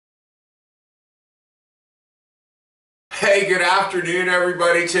Hey, good afternoon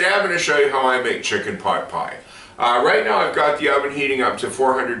everybody. Today I'm going to show you how I make chicken pot pie. Right now I've got the oven heating up to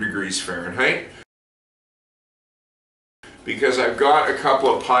 400 degrees Fahrenheit because I've got a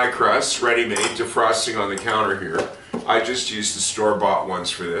couple of pie crusts ready-made defrosting on the counter here. I just used the store-bought ones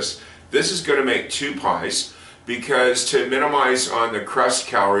for this. This is going to make two pies because to minimize on the crust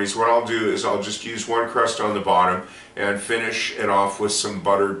calories, what I'll do is I'll just use one crust on the bottom and finish it off with some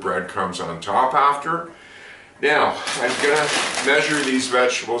buttered breadcrumbs on top after. Now, I'm going to measure these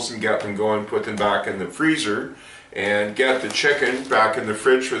vegetables and get them going, put them back in the freezer, and get the chicken back in the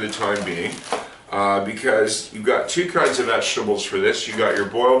fridge for the time being, because you've got two kinds of vegetables for this. You've got your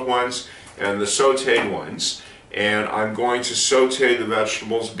boiled ones and the sauteed ones, and I'm going to saute the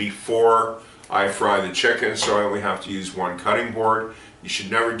vegetables before I fry the chicken, so I only have to use one cutting board. You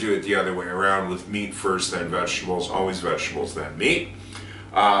should never do it the other way around, with meat first, then vegetables, always vegetables, then meat.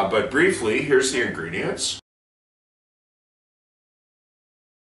 But briefly, here's the ingredients.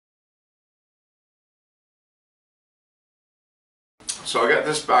 So I'll get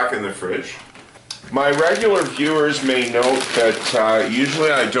this back in the fridge. My regular viewers may note that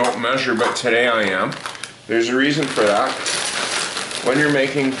usually I don't measure, but today I am. There's a reason for that. When you're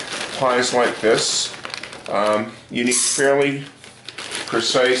making pies like this, you need fairly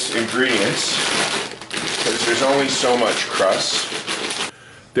precise ingredients because there's only so much crust.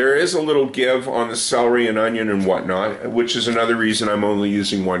 There is a little give on the celery and onion and whatnot, which is another reason I'm only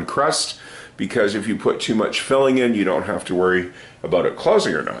using one crust, because if you put too much filling in, you don't have to worry about it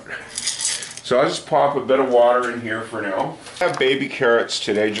closing or not. So I'll just pop a bit of water in here for now. I have baby carrots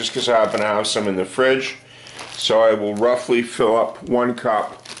today just because I happen to have some in the fridge. So I will roughly fill up 1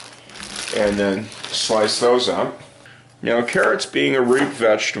 cup and then slice those up. Now, carrots being a root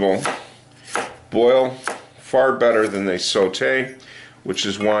vegetable boil far better than they saute, which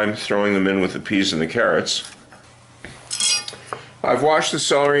is why I'm throwing them in with the peas and the carrots. I've washed the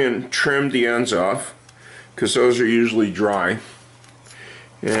celery and trimmed the ends off because those are usually dry.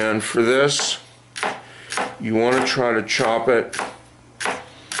 And for this, you want to try to chop it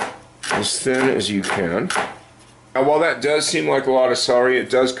as thin as you can. Now, while that does seem like a lot of celery,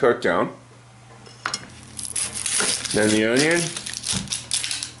 it does cook down. Then the onion.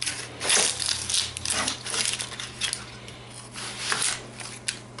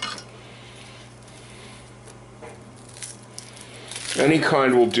 Any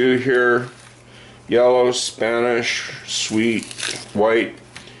kind will do here. Yellow, Spanish, sweet, white,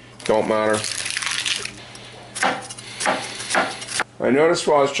 don't matter. I noticed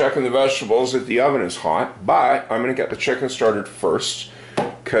while I was checking the vegetables that the oven is hot, but I'm going to get the chicken started first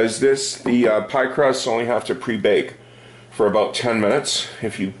because the pie crusts only have to pre-bake for about 10 minutes.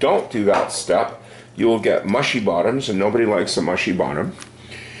 If you don't do that step, you will get mushy bottoms, and nobody likes a mushy bottom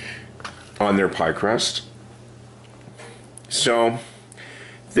on their pie crust. So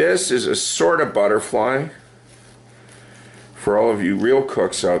this is a sort of butterfly for all of you real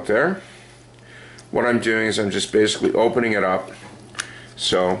cooks out there. What I'm doing is I'm just basically opening it up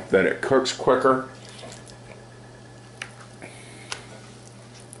so that it cooks quicker.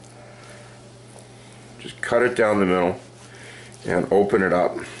 Just cut it down the middle and open it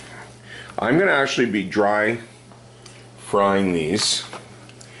up. I'm going to actually be dry frying these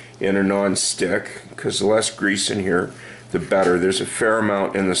in a non-stick because the less grease in here, the better. There's a fair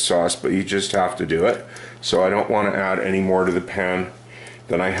amount in the sauce, but you just have to do it. So I don't want to add any more to the pan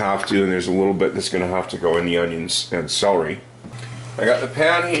than I have to, and there's a little bit that's going to have to go in the onions and celery. I got the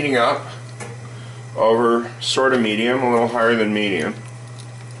pan heating up over sort of medium, a little higher than medium.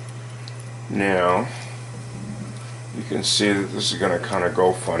 Now, you can see that this is going to kind of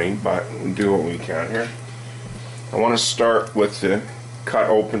go funny, but we'll do what we can here. I want to start with the cut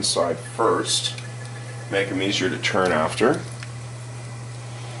open side first. Make them easier to turn after.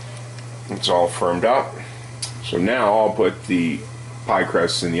 It's all firmed up. So now I'll put the pie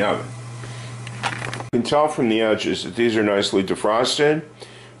crusts in the oven. You can tell from the edges that these are nicely defrosted.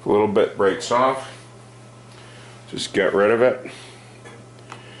 If a little bit breaks off, just get rid of it.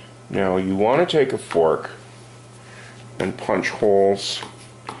 Now you want to take a fork and punch holes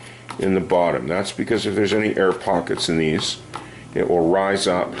in the bottom. That's because if there's any air pockets in these, it will rise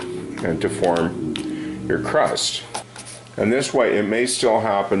up and deform your crust. And this way it may still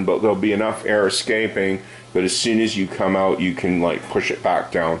happen, but there'll be enough air escaping that as soon as you come out, you can like push it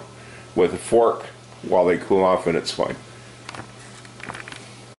back down with a fork while they cool off, and it's fine.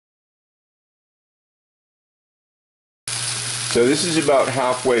 So this is about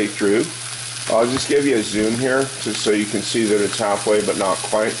halfway through. I'll just give you a zoom here just so you can see that it's halfway but not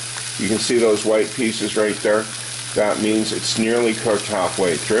quite. You can see those white pieces right there. That means it's nearly cooked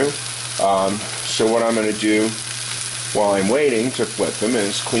halfway through. So what I'm going to do while I'm waiting to flip them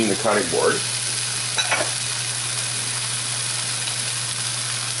is clean the cutting board.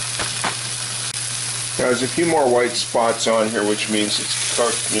 Now there's a few more white spots on here, which means it's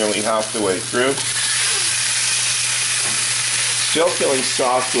cooked nearly half the way through. Still feeling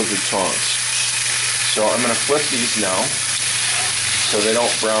soft with the tongs. So I'm going to flip these now so they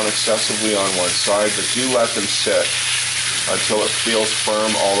don't brown excessively on one side, but do let them sit until it feels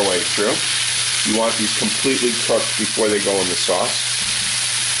firm all the way through. You want these completely cooked before they go in the sauce.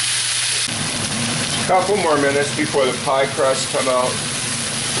 A couple more minutes before the pie crusts come out.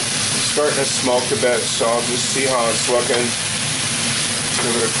 It's starting to smoke a bit, so I'll just see how it's looking.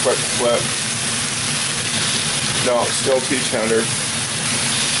 Give it a quick flip. No, it's still too tender.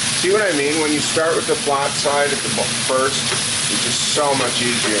 See what I mean? When you start with the flat side at the first, it's just so much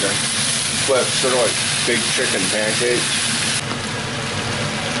easier to flip, sort of like big chicken pancakes.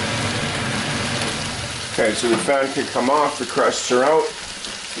 Okay, so the fan can come off, the crusts are out.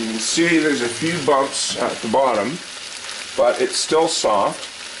 You can see there's a few bumps at the bottom, but it's still soft,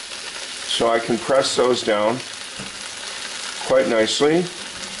 so I can press those down quite nicely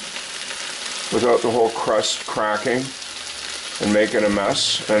without the whole crust cracking and making a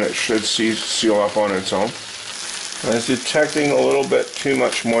mess, and it should seal up on its own. I was detecting a little bit too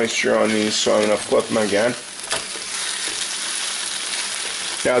much moisture on these, so I'm going to flip them again.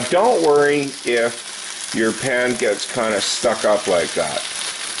 Now don't worry if your pan gets kind of stuck up like that.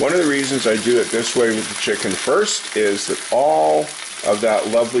 One of the reasons I do it this way with the chicken first is that all of that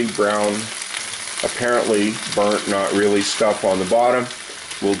lovely brown, apparently burnt, not really stuff on the bottom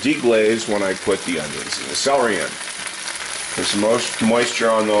will deglaze when I put the onions and the celery in. Because the moisture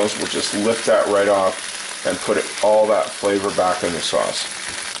on those will just lift that right off and put all that flavor back in the sauce.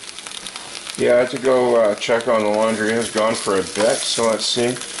 Yeah, I had to go check on the laundry. It has gone for a bit, so let's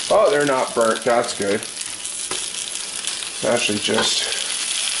see. Oh, they're not burnt. That's good. Actually just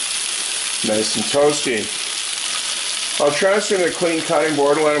nice and toasty. I'll transfer the clean cutting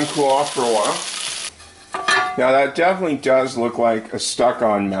board and let them cool off for a while. Now that definitely does look like a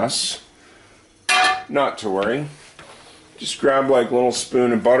stuck-on mess. Not to worry. Just grab like a little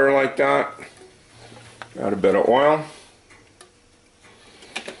spoon of butter like that. Add a bit of oil.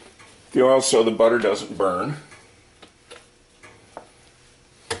 The oil so the butter doesn't burn.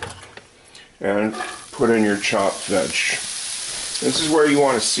 And put in your chopped veg. This is where you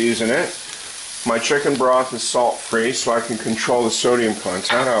want to season it. My chicken broth is salt-free, so I can control the sodium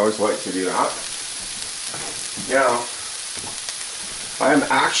content. I always like to do that. Now, I'm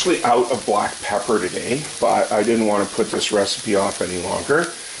actually out of black pepper today, but I didn't want to put this recipe off any longer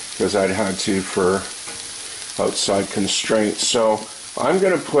because I'd had to for outside constraints. So I'm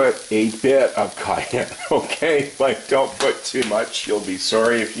going to put a bit of cayenne, okay? Like, don't put too much. You'll be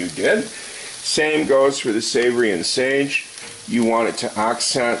sorry if you did. Same goes for the savory and sage. You want it to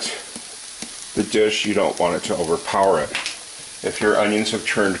accent the dish. You don't want it to overpower it. If your onions have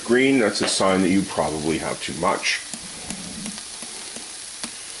turned green, that's a sign that you probably have too much.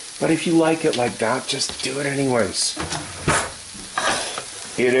 But if you like it like that, just do it anyways.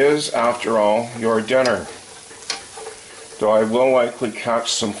 It is, after all, your dinner. Though I will likely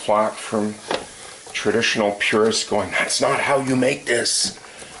catch some flack from traditional purists going, that's not how you make this.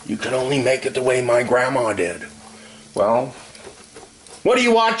 You can only make it the way my grandma did. Well, what are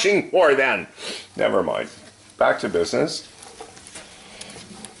you watching for then? Never mind. Back to business.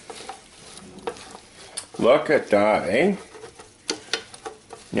 Look at that, eh?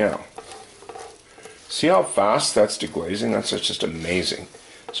 Now, see how fast that's deglazing? That's just amazing.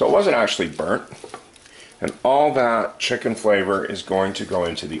 So it wasn't actually burnt. And all that chicken flavor is going to go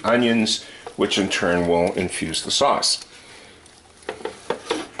into the onions, which in turn will infuse the sauce.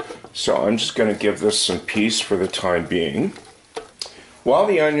 So I'm just going to give this some peace for the time being. While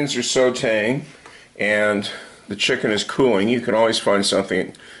the onions are sauteing and the chicken is cooling, you can always find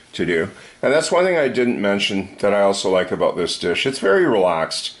something to do. And that's one thing I didn't mention that I also like about this dish. It's very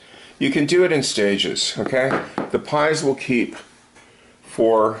relaxed. You can do it in stages, okay? The pies will keep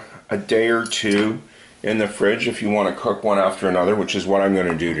for a day or two in the fridge if you want to cook one after another, which is what I'm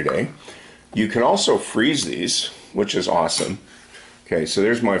going to do today. You can also freeze these, which is awesome. Okay, so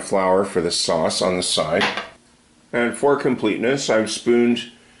there's my flour for the sauce on the side. And for completeness, I've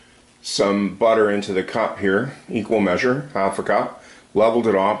spooned some butter into the cup here, equal measure, half a cup, leveled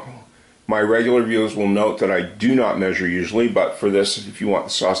it off. My regular viewers will note that I do not measure usually, but for this, if you want the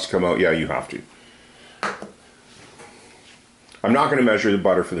sauce to come out, yeah, you have to. I'm not going to measure the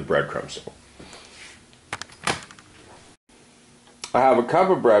butter for the breadcrumbs though. I have a cup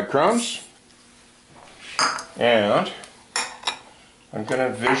of breadcrumbs, and I'm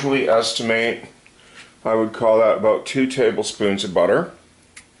going to visually estimate I would call that about 2 tablespoons of butter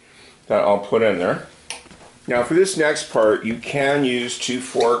that I'll put in there. Now for this next part, you can use 2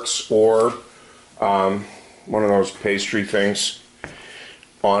 forks or one of those pastry things.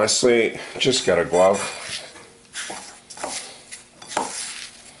 Honestly, just get a glove.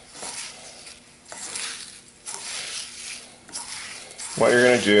 What you're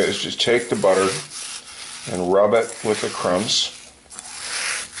going to do is just take the butter and rub it with the crumbs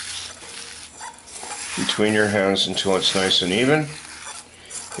between your hands until it's nice and even.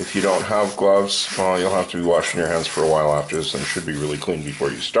 If you don't have gloves, well, you'll have to be washing your hands for a while after this, and should be really clean before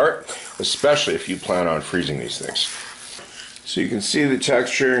you start, especially if you plan on freezing these things. So you can see the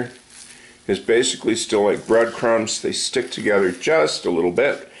texture is basically still like breadcrumbs. They stick together just a little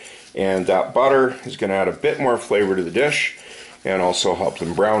bit, and that butter is going to add a bit more flavor to the dish and also help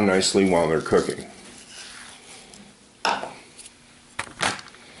them brown nicely while they're cooking.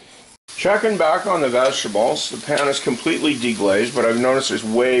 Checking back on the vegetables, the pan is completely deglazed, but I've noticed there's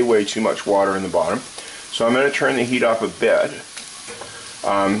way too much water in the bottom. So I'm going to turn the heat up a bit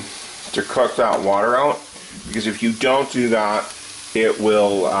to cook that water out, because if you don't do that, it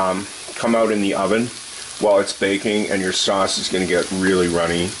will come out in the oven while it's baking, and your sauce is going to get really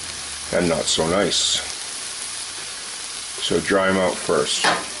runny and not so nice. So dry them out first.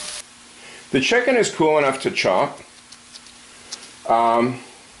 The chicken is cool enough to chop.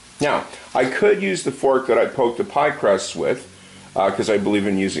 Now, I could use the fork that I poked the pie crusts with, because I believe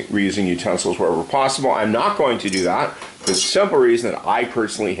in reusing utensils wherever possible. I'm not going to do that for the simple reason that I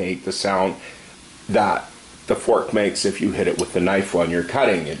personally hate the sound that the fork makes if you hit it with the knife when you're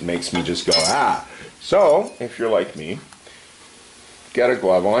cutting. It makes me just go, ah. So, if you're like me, get a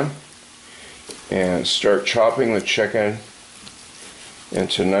glove on and start chopping the chicken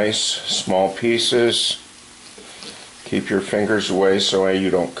into nice small pieces. Keep your fingers away so A, you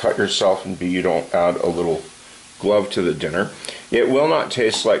don't cut yourself, and B, you don't add a little glove to the dinner. It will not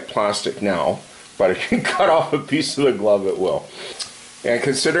taste like plastic now, but if you cut off a piece of the glove, it will. And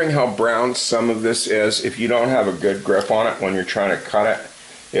considering how brown some of this is, if you don't have a good grip on it when you're trying to cut it,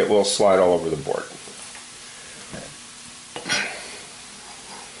 it will slide all over the board.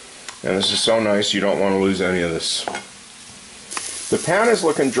 And this is so nice, you don't want to lose any of this. The pan is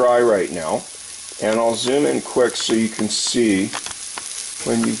looking dry right now. And I'll zoom in quick so you can see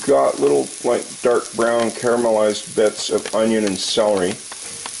when you've got little like dark brown caramelized bits of onion and celery,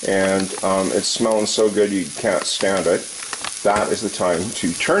 and it's smelling so good you can't stand it. That is the time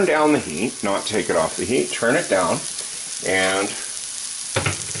to turn down the heat, not take it off the heat, turn it down, and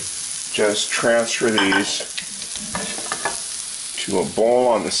just transfer these to a bowl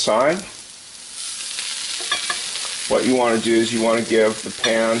on the side. What you want to do is you want to give the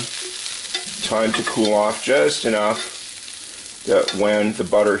pan time to cool off just enough that when the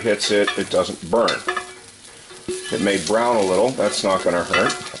butter hits it, it doesn't burn. It may brown a little, that's not going to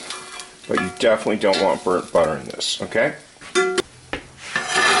hurt, but you definitely don't want burnt butter in this, okay?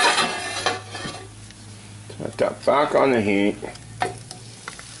 Put that back on the heat.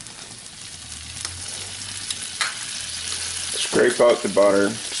 Scrape out the butter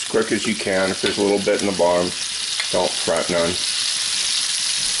as quick as you can. If there's a little bit in the bottom, don't fret none.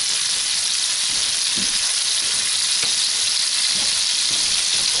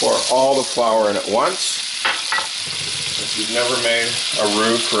 Pour all the flour in at once. If you've never made a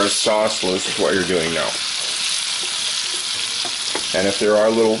roux for a sauce, this is what you're doing now. And if there are a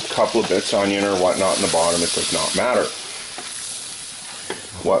little couple of bits onion or whatnot in the bottom, it does not matter.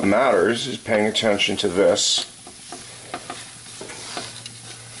 What matters is paying attention to this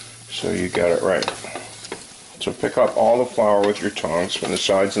so you get it right. So pick up all the flour with your tongs from the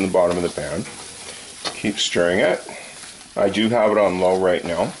sides and the bottom of the pan. Keep stirring it. I do have it on low right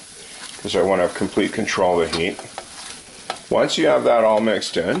now because I want to have complete control of the heat. Once you have that all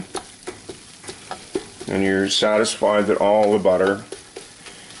mixed in and you're satisfied that all the butter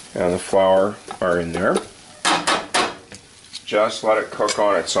and the flour are in there, just let it cook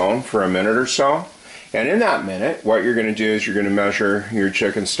on its own for a minute or so. And in that minute, what you're going to do is you're going to measure your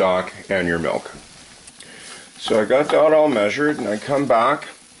chicken stock and your milk. So I got that all measured, and I come back,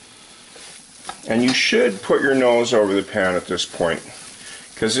 and you should put your nose over the pan at this point,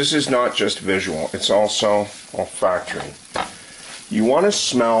 because this is not just visual, it's also olfactory. You want to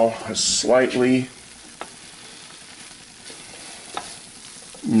smell a slightly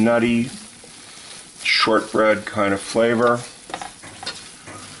nutty shortbread kind of flavor,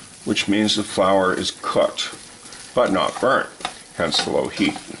 which means the flour is cooked but not burnt, hence the low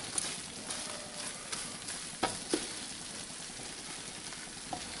heat.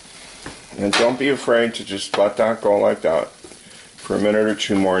 And don't be afraid to just let that go like that for a minute or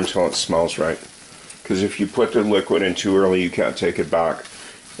two more until it smells right. because if you put the liquid in too early, you can't take it back,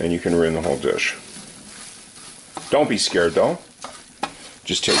 and you can ruin the whole dish. Don't be scared though.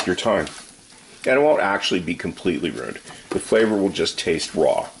 Just take your time. And it won't actually be completely ruined. The flavor will just taste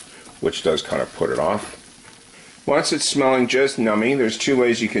raw, which does kind of put it off. Once it's smelling just nummy, there's two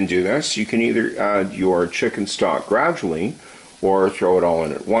ways you can do this. You can either add your chicken stock gradually or throw it all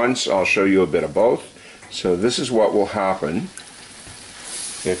in at once. I'll show you a bit of both. So this is what will happen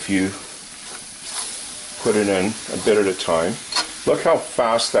if you put it in a bit at a time. Look how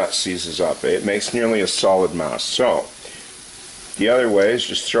fast that seizes up. It makes nearly a solid mass. So the other way is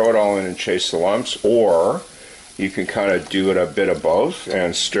just throw it all in and chase the lumps, or you can kind of do it a bit of both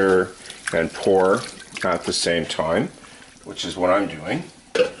and stir and pour at the same time, which is what I'm doing.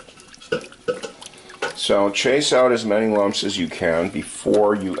 So chase out as many lumps as you can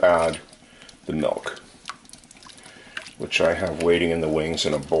before you add the milk, which I have waiting in the wings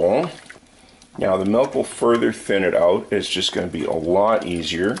in a bowl. Now the milk will further thin it out. It's just going to be a lot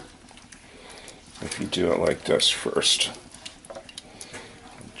easier if you do it like this first.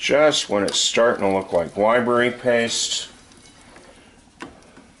 Just when it's starting to look like library paste,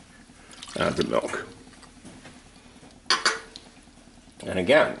 add the milk. And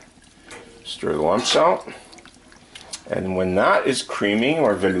again, stir the lumps out. And when that is creamy,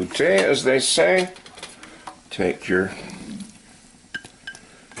 or velouté as they say, take your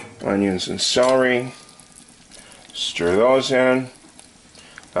onions and celery, stir those in.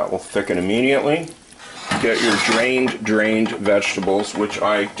 That will thicken immediately. Get your drained vegetables, which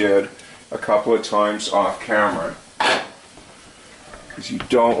I did a couple of times off camera, because you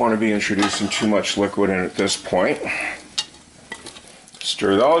don't want to be introducing too much liquid in at this point.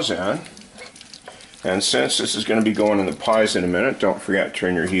 Stir those in, and since this is going to be going in the pies in a minute, don't forget to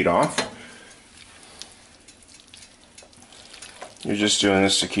turn your heat off. You're just doing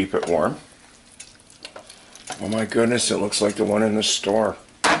this to keep it warm. Oh my goodness, it looks like the one in the store.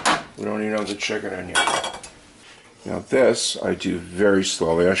 We don't even have the chicken in yet. Now this I do very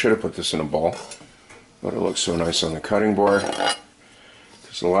slowly. I should have put this in a bowl, but it looks so nice on the cutting board.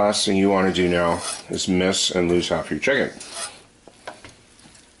 Because the last thing you want to do now is miss and lose half your chicken.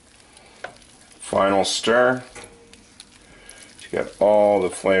 Final stir to get all the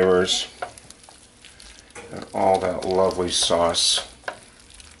flavors and all that lovely sauce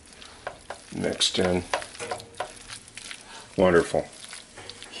mixed in. Wonderful.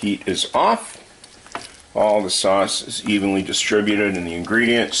 Heat is off. All the sauce is evenly distributed in the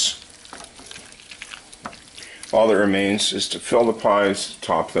ingredients. All that remains is to fill the pies,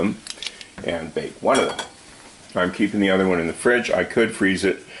 top them, and bake one of them. I'm keeping the other one in the fridge. I could freeze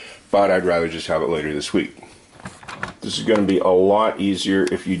it, but I'd rather just have it later this week. This is going to be a lot easier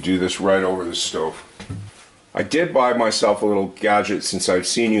if you do this right over the stove. I did buy myself a little gadget since I've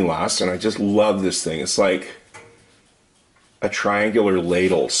seen you last, and I just love this thing. It's like a triangular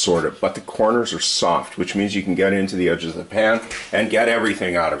ladle, sort of, but the corners are soft, which means you can get into the edges of the pan and get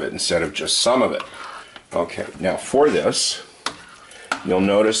everything out of it instead of just some of it. Okay, now for this, you'll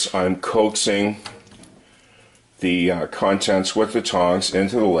notice I'm coaxing the contents with the tongs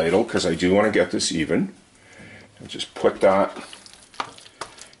into the ladle because I do want to get this even. I'll just put that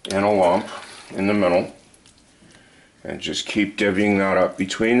in a lump in the middle and just keep divvying that up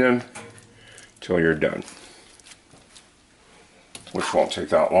between them till you're done, which won't take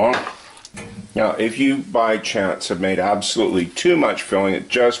that long. Now if you by chance have made absolutely too much filling, it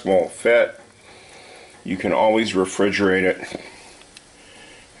just won't fit, you can always refrigerate it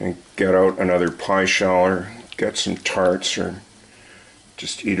and get out another pie shell or get some tarts or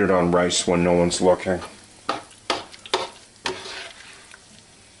just eat it on rice when no one's looking.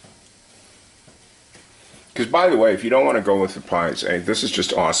 Because by the way, if you don't want to go with the pies, this is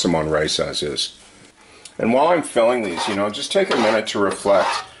just awesome on rice as is. And while I'm filling these, just take a minute to reflect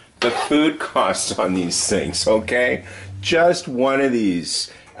the food costs on these things, okay? Just one of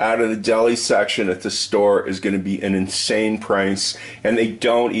these out of the deli section at the store is going to be an insane price, and they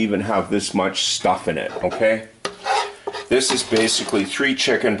don't even have this much stuff in it, okay? This is basically 3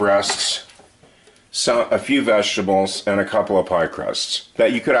 chicken breasts, a few vegetables, and a couple of pie crusts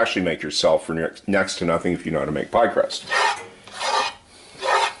that you could actually make yourself for next to nothing if you know how to make pie crust.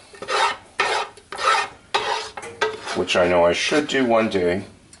 Which I know I should do one day,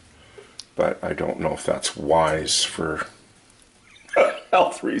 but I don't know if that's wise for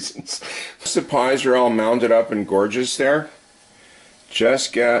health reasons. Once the pies are all mounded up and gorgeous there,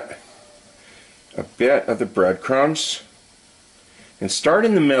 just get a bit of the breadcrumbs and start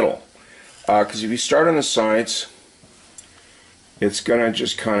in the middle, because if you start on the sides, it's going to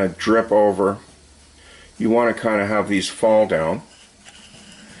just kind of drip over. You want to kind of have these fall down.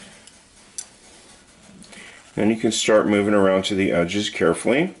 Then you can start moving around to the edges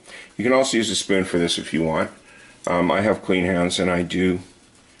carefully. You can also use a spoon for this if you want. I have clean hands and I do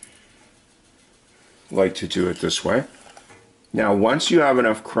like to do it this way. Now once you have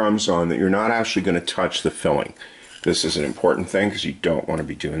enough crumbs on that you're not actually going to touch the filling, this is an important thing because you don't want to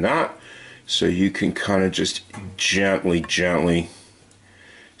be doing that. So you can kind of just gently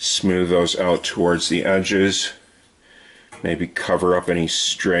smooth those out towards the edges. Maybe cover up any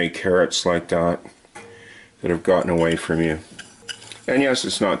stray carrots like that have gotten away from you. And yes,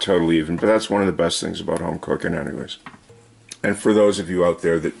 it's not totally even, but that's one of the best things about home cooking anyways. And for those of you out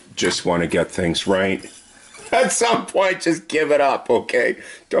there that just want to get things right, at some point just give it up, okay?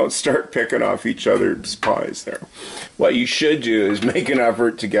 Don't start picking off each other's pies there. What you should do is make an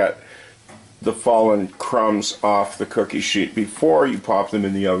effort to get the fallen crumbs off the cookie sheet before you pop them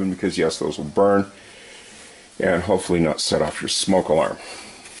in the oven, because yes, those will burn and hopefully not set off your smoke alarm.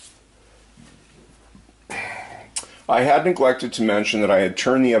 I had neglected to mention that I had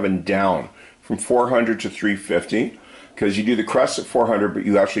turned the oven down from 400 to 350, because you do the crust at 400 but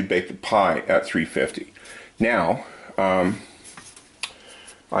you actually bake the pie at 350. Now I'm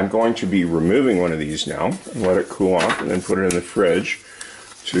going to be removing one of these now and let it cool off and then put it in the fridge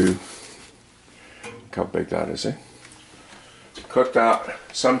to, look how big that is, cook that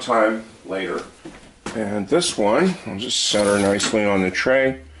sometime later. And this one I'll just center nicely on the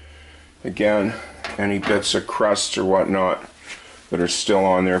tray. Again, any bits of crust or whatnot that are still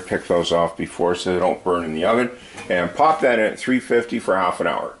on there, pick those off before so they don't burn in the oven, and pop that in at 350 for half an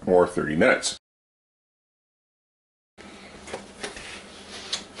hour or 30 minutes.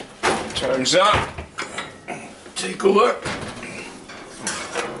 Time's up. Take a look.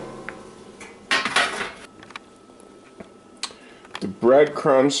 The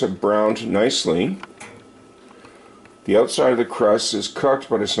breadcrumbs have browned nicely. The outside of the crust is cooked,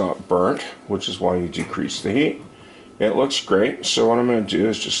 but it's not burnt, which is why you decrease the heat. It looks great, so what I'm going to do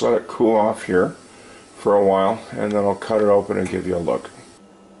is just let it cool off here for a while, and then I'll cut it open and give you a look.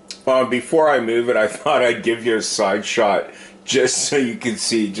 Before I move it, I thought I'd give you a side shot just so you can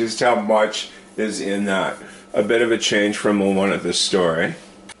see just how much is in that. A bit of a change from the one at the store, eh?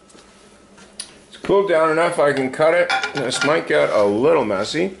 It's cooled down enough I can cut it. This might get a little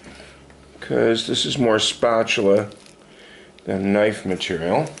messy because this is more spatula than knife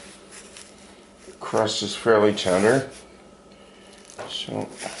material. The crust is fairly tender, so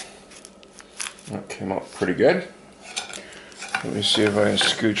that came out pretty good. Let me see if I can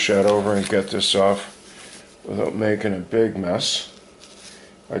scooch that over and get this off without making a big mess.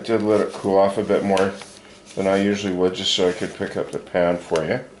 I did let it cool off a bit more than I usually would, just so I could pick up the pan for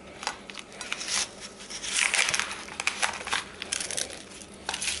you.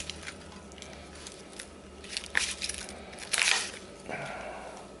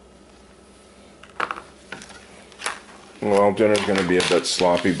 Well, dinner's going to be a bit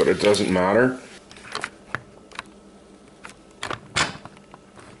sloppy, but it doesn't matter.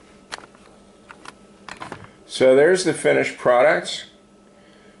 So there's the finished product.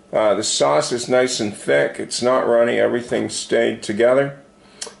 The sauce is nice and thick. It's not runny. Everything stayed together.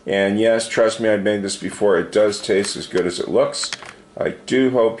 And yes, trust me, I've made this before. It does taste as good as it looks. I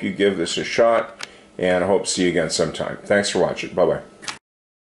do hope you give this a shot, and I hope to see you again sometime. Thanks for watching. Bye-bye.